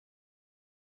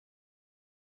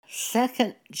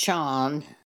2 John,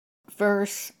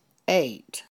 verse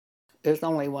 8. There's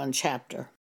only one chapter.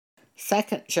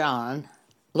 2 John,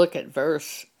 look at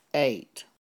verse 8.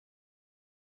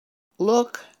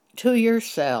 Look to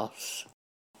yourselves,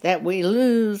 that we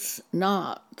lose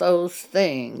not those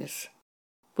things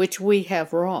which we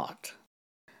have wrought,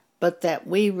 but that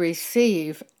we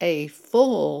receive a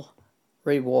full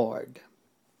reward.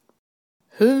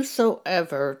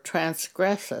 Whosoever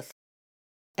transgresseth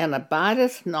and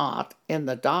abideth not in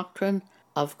the doctrine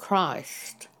of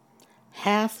Christ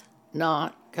hath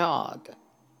not God.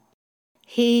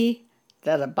 He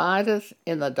that abideth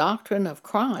in the doctrine of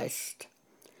Christ,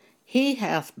 he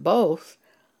hath both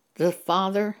the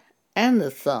Father and the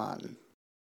Son.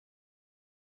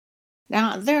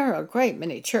 Now, there are a great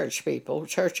many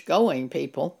church-going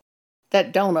people,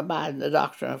 that don't abide in the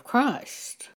doctrine of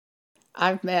Christ.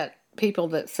 I've met people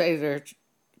that say they're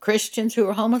Christians who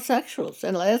are homosexuals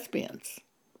and lesbians.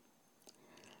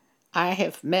 I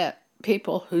have met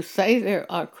people who say they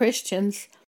are Christians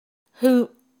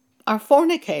who are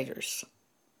fornicators.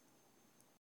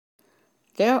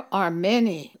 There are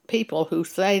many people who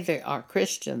say they are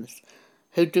Christians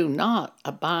who do not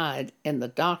abide in the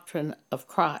doctrine of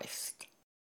Christ.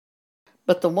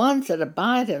 But the ones that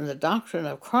abide in the doctrine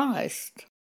of Christ,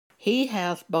 he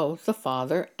hath both the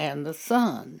Father and the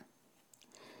Son.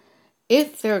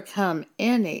 If there come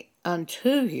any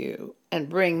unto you, and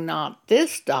bring not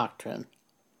this doctrine,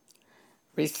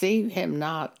 receive him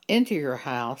not into your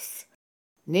house,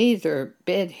 neither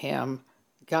bid him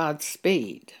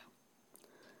Godspeed.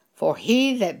 For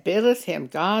he that biddeth him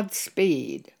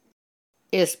Godspeed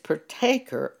is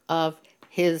partaker of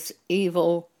his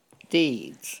evil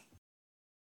deeds.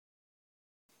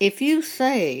 If you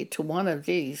say to one of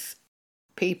these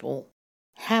people,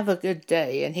 have a good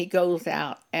day, and he goes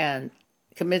out and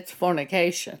commits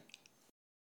fornication,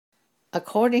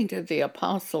 according to the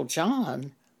Apostle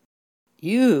John,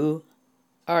 you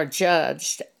are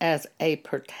judged as a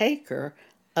partaker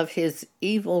of his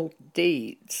evil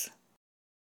deeds,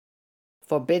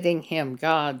 forbidding him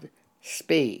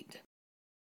Godspeed.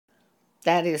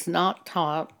 That is not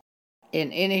taught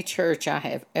in any church I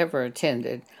have ever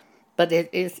attended, but it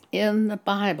is in the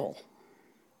Bible.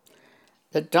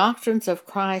 The doctrines of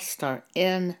Christ are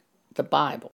in the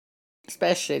Bible,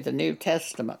 especially the New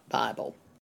Testament Bible.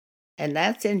 And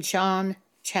that's in John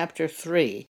chapter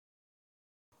 3.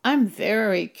 I'm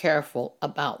very careful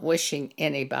about wishing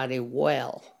anybody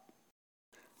well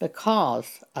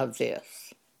because of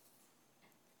this.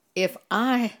 If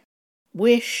I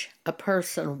wish a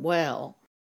person well,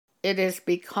 it is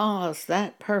because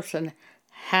that person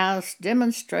has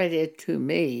demonstrated to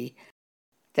me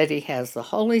that he has the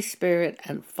Holy Spirit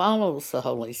and follows the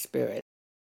Holy Spirit.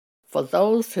 For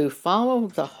those who follow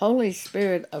the Holy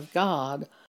Spirit of God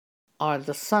are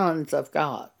the sons of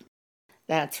God.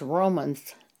 That's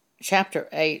Romans chapter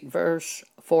 8, verse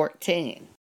 14.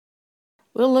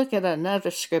 We'll look at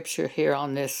another scripture here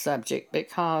on this subject,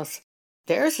 because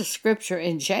there's a scripture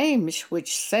in James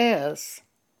which says,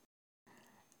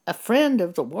 a friend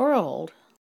of the world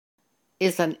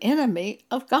is an enemy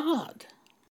of God.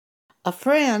 A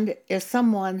friend is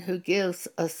someone who gives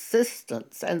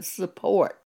assistance and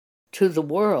support to the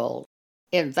world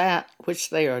in that which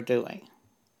they are doing.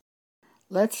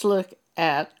 Let's look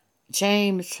at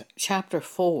James chapter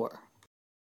 4.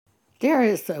 There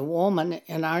is a woman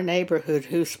in our neighborhood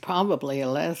who's probably a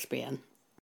lesbian.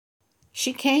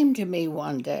 She came to me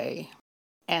one day,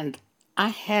 and I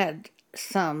had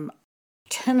some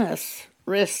tennis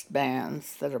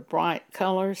wristbands that are bright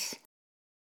colors.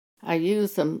 I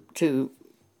use them to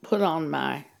put on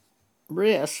my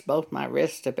wrists. Both my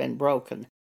wrists have been broken,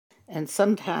 and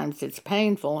sometimes it's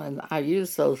painful, and I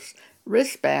use those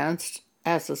wristbands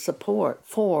as a support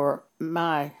for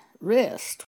my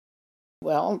wrist.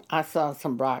 Well, I saw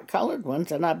some bright colored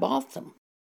ones, and I bought them.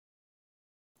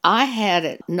 I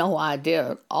had no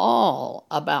idea at all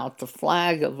about the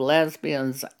flag of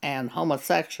lesbians and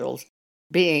homosexuals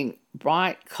being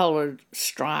bright colored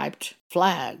striped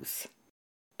flags.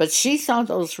 But she saw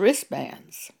those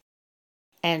wristbands,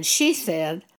 and she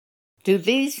said, do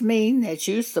these mean that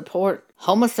you support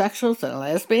homosexuals and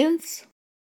lesbians?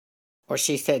 Or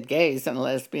she said gays and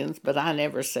lesbians, but I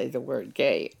never say the word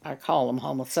gay. I call them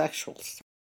homosexuals.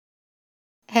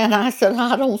 And I said,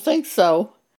 I don't think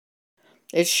so.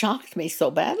 It shocked me so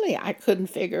badly I couldn't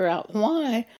figure out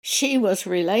why she was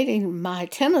relating my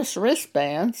tennis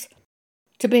wristbands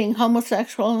to being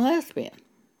homosexual and lesbian.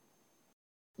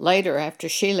 Later, after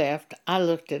she left, I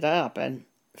looked it up and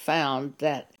found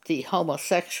that the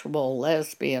homosexual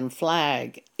lesbian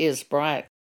flag is bright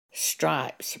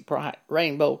stripes, bright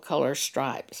rainbow color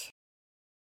stripes.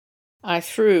 I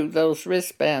threw those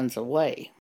wristbands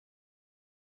away.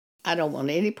 I don't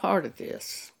want any part of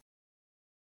this.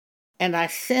 And I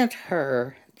sent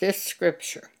her this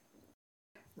scripture.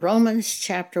 Romans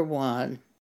chapter 1,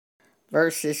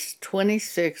 verses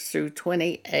 26 through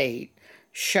 28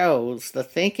 shows the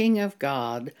thinking of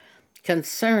God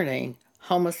concerning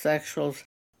homosexuals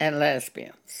and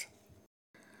lesbians.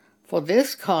 For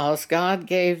this cause God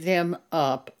gave them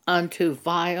up unto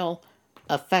vile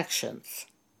affections.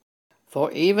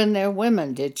 For even their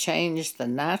women did change the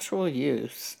natural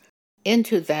use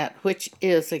into that which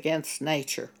is against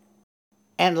nature.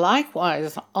 And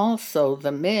likewise also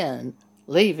the men,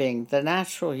 leaving the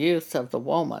natural use of the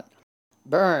woman,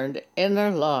 burned in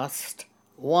their lust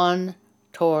one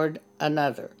toward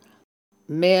another,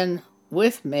 men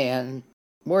with men,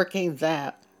 working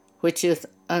that which is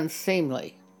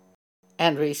unseemly,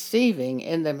 and receiving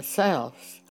in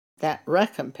themselves that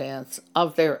recompense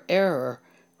of their error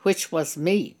which was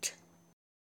meet.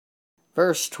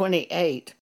 Verse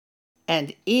 28,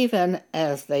 and even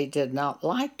as they did not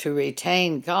like to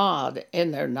retain God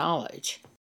in their knowledge,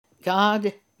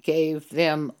 God gave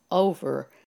them over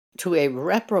to a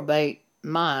reprobate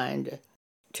mind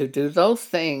to do those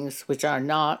things which are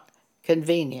not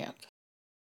convenient.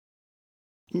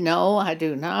 No, I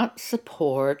do not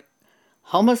support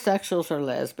homosexuals or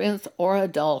lesbians or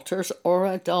adulterers or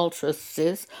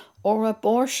adulteresses or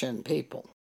abortion people.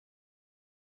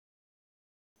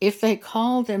 If they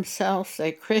call themselves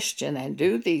a Christian and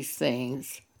do these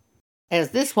things,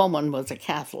 as this woman was a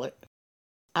Catholic,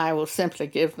 I will simply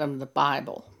give them the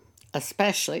Bible,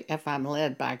 especially if I'm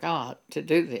led by God to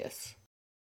do this.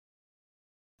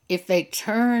 If they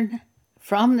turn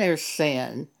from their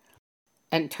sin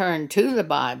and turn to the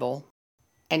Bible,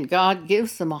 and God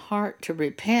gives them a heart to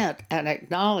repent and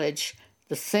acknowledge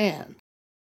the sin,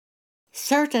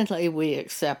 certainly we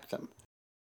accept them.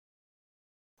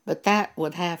 But that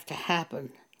would have to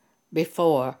happen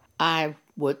before I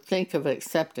would think of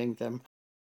accepting them.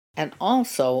 And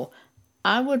also,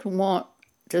 I would want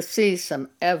to see some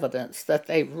evidence that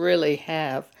they really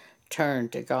have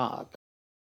turned to God.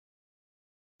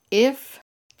 If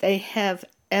they have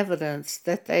evidence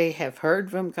that they have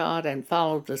heard from God and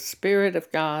followed the Spirit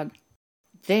of God,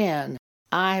 then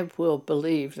I will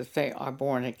believe that they are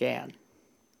born again.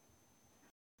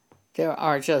 There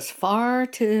are just far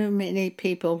too many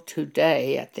people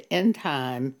today at the end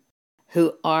time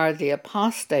who are the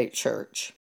apostate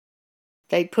church.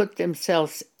 They put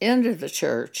themselves into the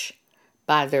church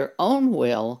by their own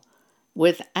will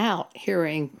without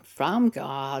hearing from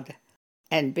God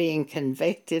and being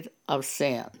convicted of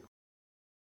sin.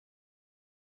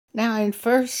 Now in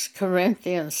 1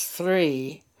 Corinthians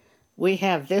 3, we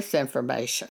have this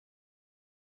information.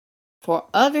 For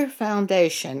other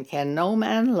foundation can no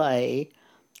man lay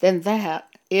than that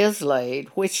is laid,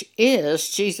 which is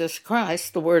Jesus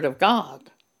Christ, the Word of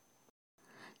God.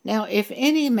 Now if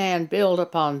any man build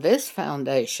upon this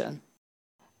foundation,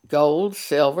 gold,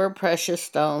 silver, precious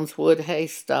stones, wood, hay,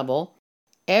 stubble,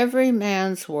 every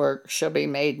man's work shall be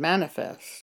made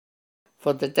manifest.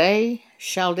 For the day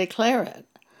shall declare it,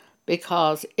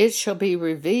 because it shall be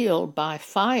revealed by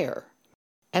fire,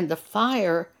 and the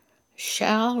fire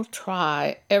shall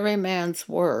try every man's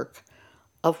work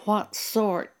of what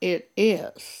sort it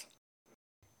is.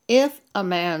 If a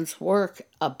man's work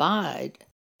abide,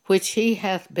 which he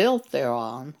hath built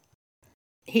thereon,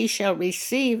 he shall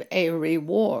receive a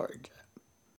reward.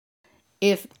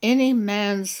 If any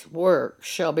man's work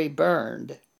shall be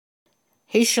burned,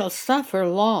 he shall suffer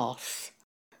loss,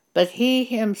 but he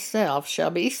himself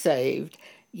shall be saved,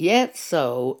 yet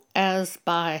so as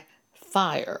by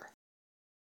fire.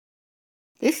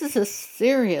 This is a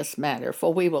serious matter,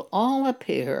 for we will all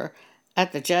appear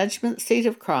at the judgment seat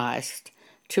of Christ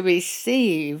to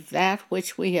receive that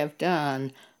which we have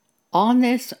done on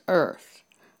this earth,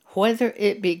 whether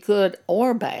it be good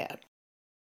or bad.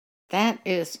 That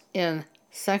is in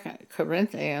 2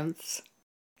 Corinthians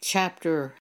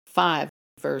chapter 5,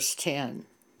 verse 10.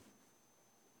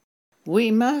 We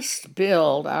must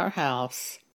build our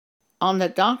house on the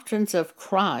doctrines of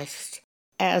Christ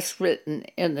as written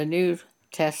in the New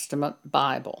Testament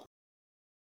Bible.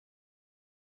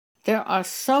 There are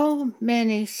so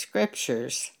many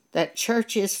scriptures that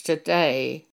churches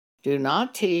today do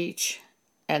not teach,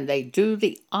 and they do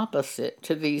the opposite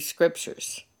to these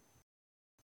scriptures.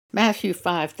 Matthew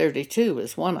 5:32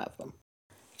 is one of them.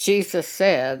 Jesus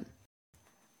said,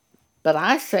 But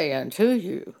I say unto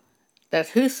you, that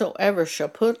whosoever shall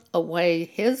put away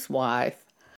his wife,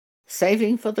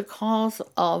 saving for the cause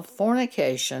of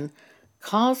fornication,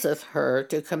 causeth her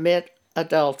to commit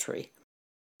adultery.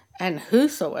 And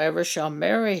whosoever shall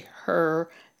marry her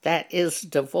that is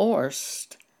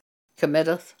divorced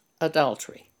committeth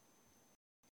adultery.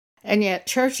 And yet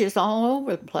churches all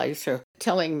over the place are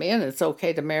telling men it's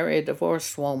okay to marry a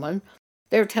divorced woman.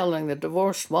 They're telling the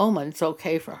divorced woman it's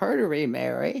okay for her to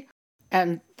remarry.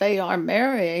 And they are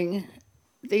marrying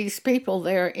these people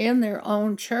there in their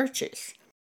own churches,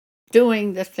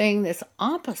 doing the thing that's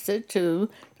opposite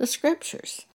to the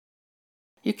scriptures.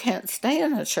 You can't stay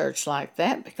in a church like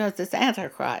that because it's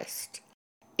Antichrist.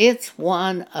 It's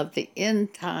one of the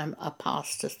end-time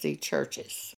apostasy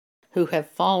churches who have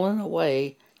fallen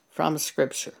away from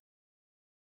Scripture.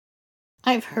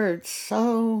 I've heard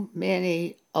so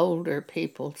many older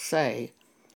people say,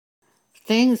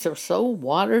 things are so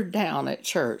watered down at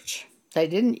church. They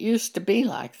didn't used to be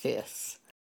like this.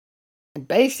 And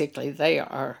basically, they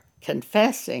are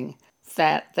confessing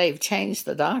that they've changed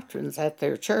the doctrines at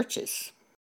their churches.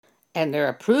 And they're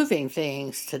approving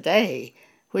things today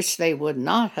which they would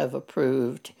not have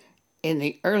approved in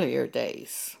the earlier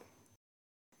days.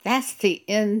 That's the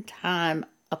end-time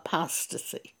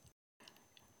apostasy.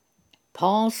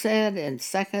 Paul said in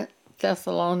 2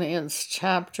 Thessalonians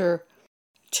chapter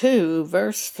 2,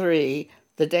 verse 3,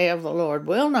 the day of the Lord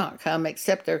will not come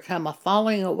except there come a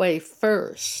falling away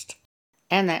first,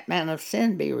 and that man of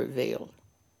sin be revealed.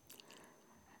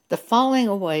 The falling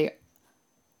away,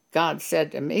 God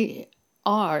said to me,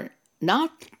 are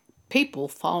not people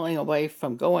falling away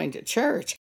from going to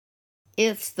church.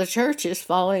 It's the churches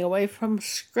falling away from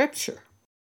Scripture,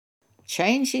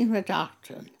 changing the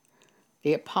doctrine,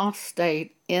 the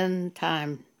apostate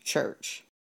end-time church.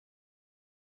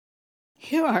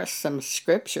 Here are some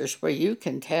scriptures where you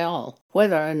can tell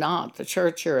whether or not the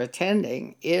church you're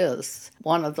attending is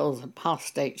one of those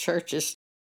apostate churches.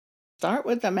 Start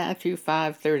with the Matthew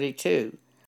 5:32.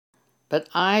 But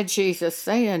I, Jesus,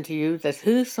 say unto you that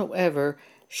whosoever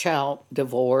shall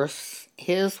divorce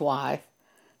his wife,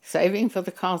 saving for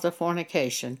the cause of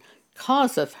fornication,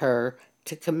 causeth her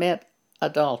to commit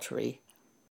adultery.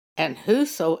 And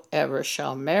whosoever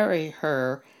shall marry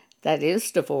her that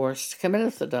is divorced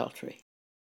committeth adultery.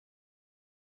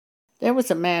 There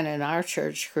was a man in our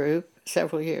church group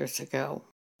several years ago.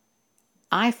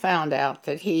 I found out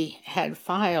that he had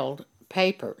filed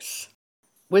papers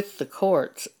with the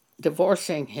courts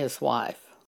divorcing his wife.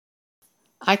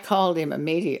 I called him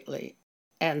immediately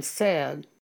and said,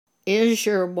 "Is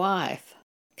your wife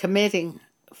committing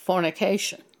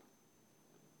fornication?"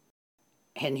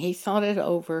 And he thought it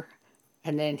over,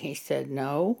 and then he said,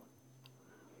 "No."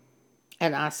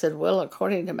 And I said, "Well,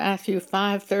 according to Matthew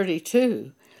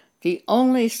 5:32, the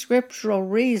only scriptural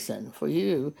reason for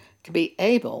you to be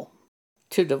able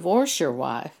to divorce your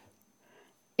wife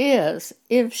is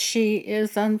if she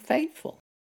is unfaithful."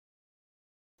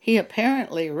 He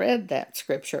apparently read that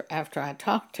scripture after I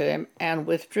talked to him and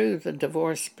withdrew the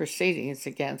divorce proceedings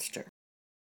against her.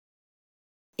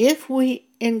 If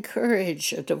we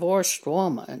encourage a divorced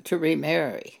woman to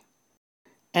remarry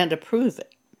and approve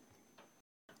it,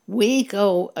 we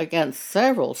go against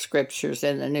several scriptures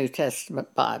in the New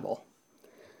Testament Bible.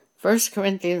 1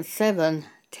 Corinthians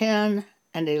 7:10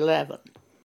 and 11.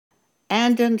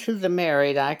 And unto the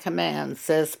married I command,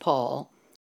 says Paul,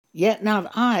 yet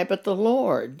not I, but the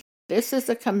Lord. This is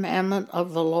a commandment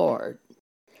of the Lord.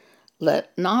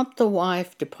 Let not the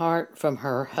wife depart from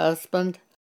her husband,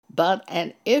 but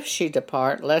and if she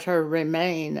depart, let her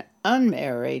remain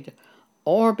unmarried,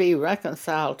 or be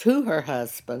reconciled to her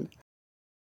husband,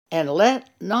 and let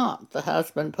not the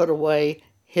husband put away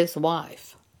his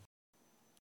wife.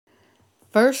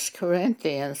 1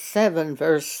 Corinthians 7,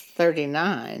 verse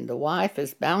 39, the wife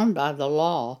is bound by the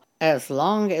law as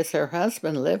long as her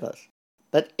husband liveth.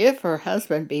 But if her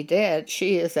husband be dead,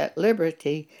 she is at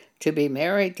liberty to be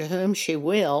married to whom she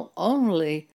will,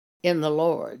 only in the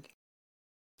Lord.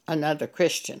 Another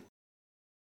Christian.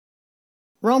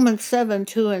 Romans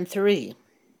 7:2 and 3.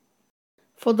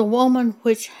 For the woman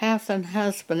which hath an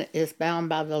husband is bound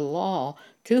by the law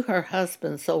to her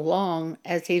husband so long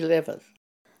as he liveth.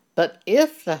 But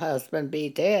if the husband be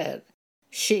dead,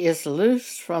 she is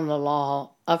loosed from the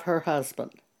law of her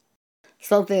husband.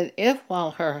 So then if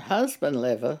while her husband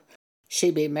liveth,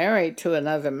 she be married to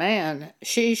another man,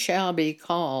 she shall be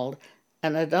called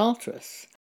an adulteress.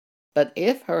 But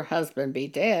if her husband be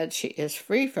dead, she is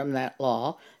free from that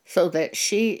law, so that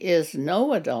she is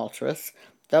no adulteress,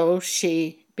 though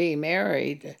she be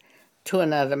married to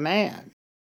another man.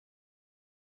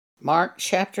 Mark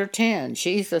chapter 10,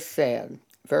 Jesus said,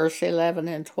 verse 11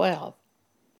 and 12,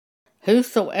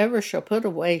 Whosoever shall put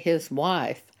away his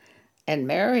wife and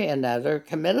marry another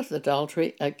committeth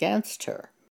adultery against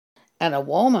her. And a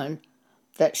woman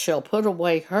that shall put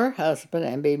away her husband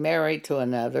and be married to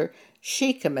another,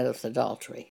 she committeth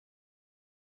adultery.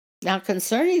 Now,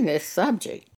 concerning this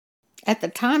subject, at the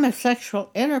time of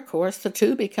sexual intercourse, the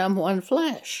two become one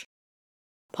flesh.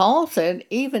 Paul said,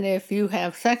 even if you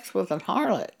have sex with an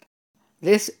harlot,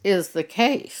 this is the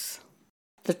case.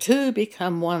 The two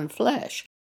become one flesh.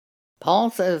 Paul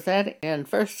says that in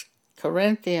 1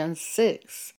 Corinthians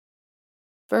 6,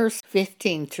 verse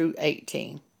 15 through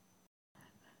 18.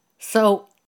 So,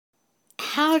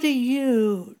 how do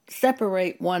you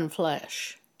separate one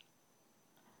flesh?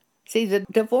 See, the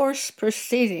divorce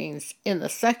proceedings in the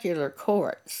secular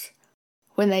courts,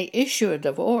 when they issue a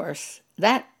divorce,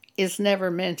 that is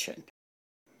never mentioned.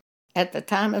 At the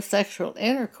time of sexual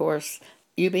intercourse,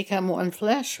 you become one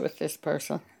flesh with this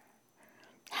person.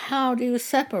 How do you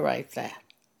separate that?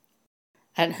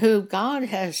 And who God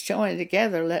has joined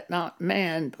together, let not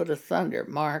man put asunder.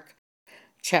 Mark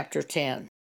chapter 10.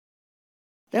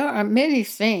 There are many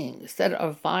things that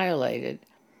are violated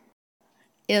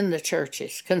in the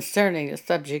churches concerning the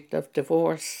subject of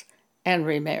divorce and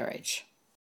remarriage.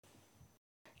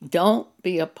 Don't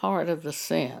be a part of the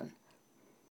sin,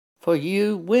 for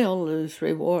you will lose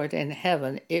reward in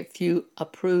heaven if you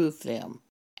approve them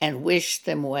and wish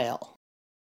them well.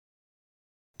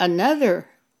 Another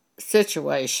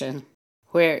situation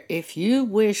where if you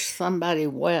wish somebody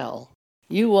well,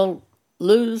 you will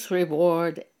lose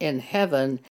reward in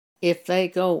heaven if they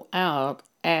go out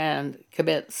and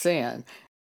commit sin.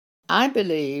 I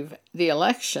believe the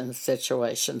election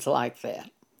situations like that.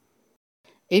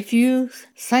 If you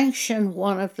sanction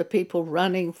one of the people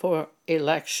running for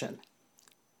election,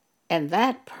 and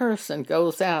that person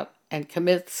goes out and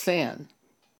commits sin,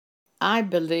 I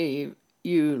believe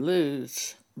you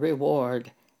lose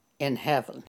reward in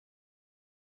heaven.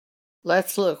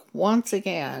 Let's look once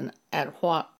again at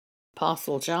what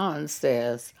Apostle John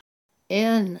says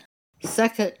in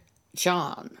 2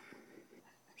 John.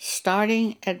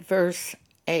 Starting at verse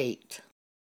 8,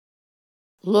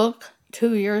 look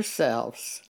to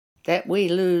yourselves that we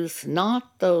lose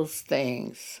not those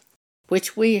things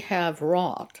which we have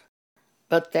wrought,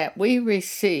 but that we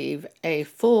receive a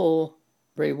full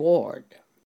reward.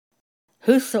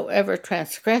 Whosoever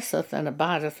transgresseth and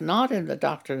abideth not in the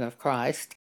doctrine of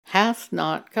Christ hath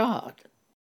not God.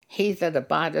 He that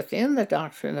abideth in the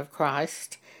doctrine of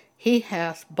Christ, he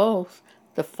hath both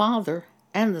the Father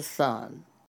and the Son.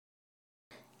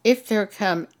 If there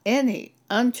come any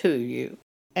unto you,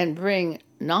 and bring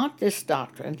not this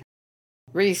doctrine,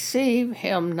 receive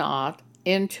him not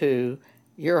into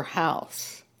your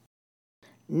house,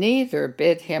 neither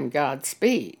bid him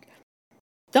Godspeed.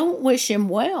 Don't wish him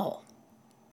well,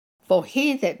 for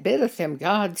he that biddeth him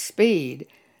Godspeed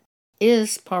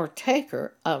is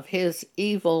partaker of his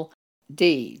evil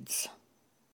deeds.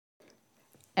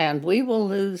 And we will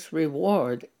lose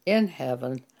reward in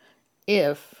heaven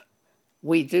if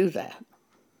we do that.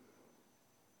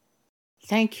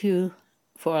 Thank you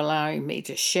for allowing me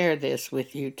to share this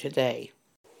with you today.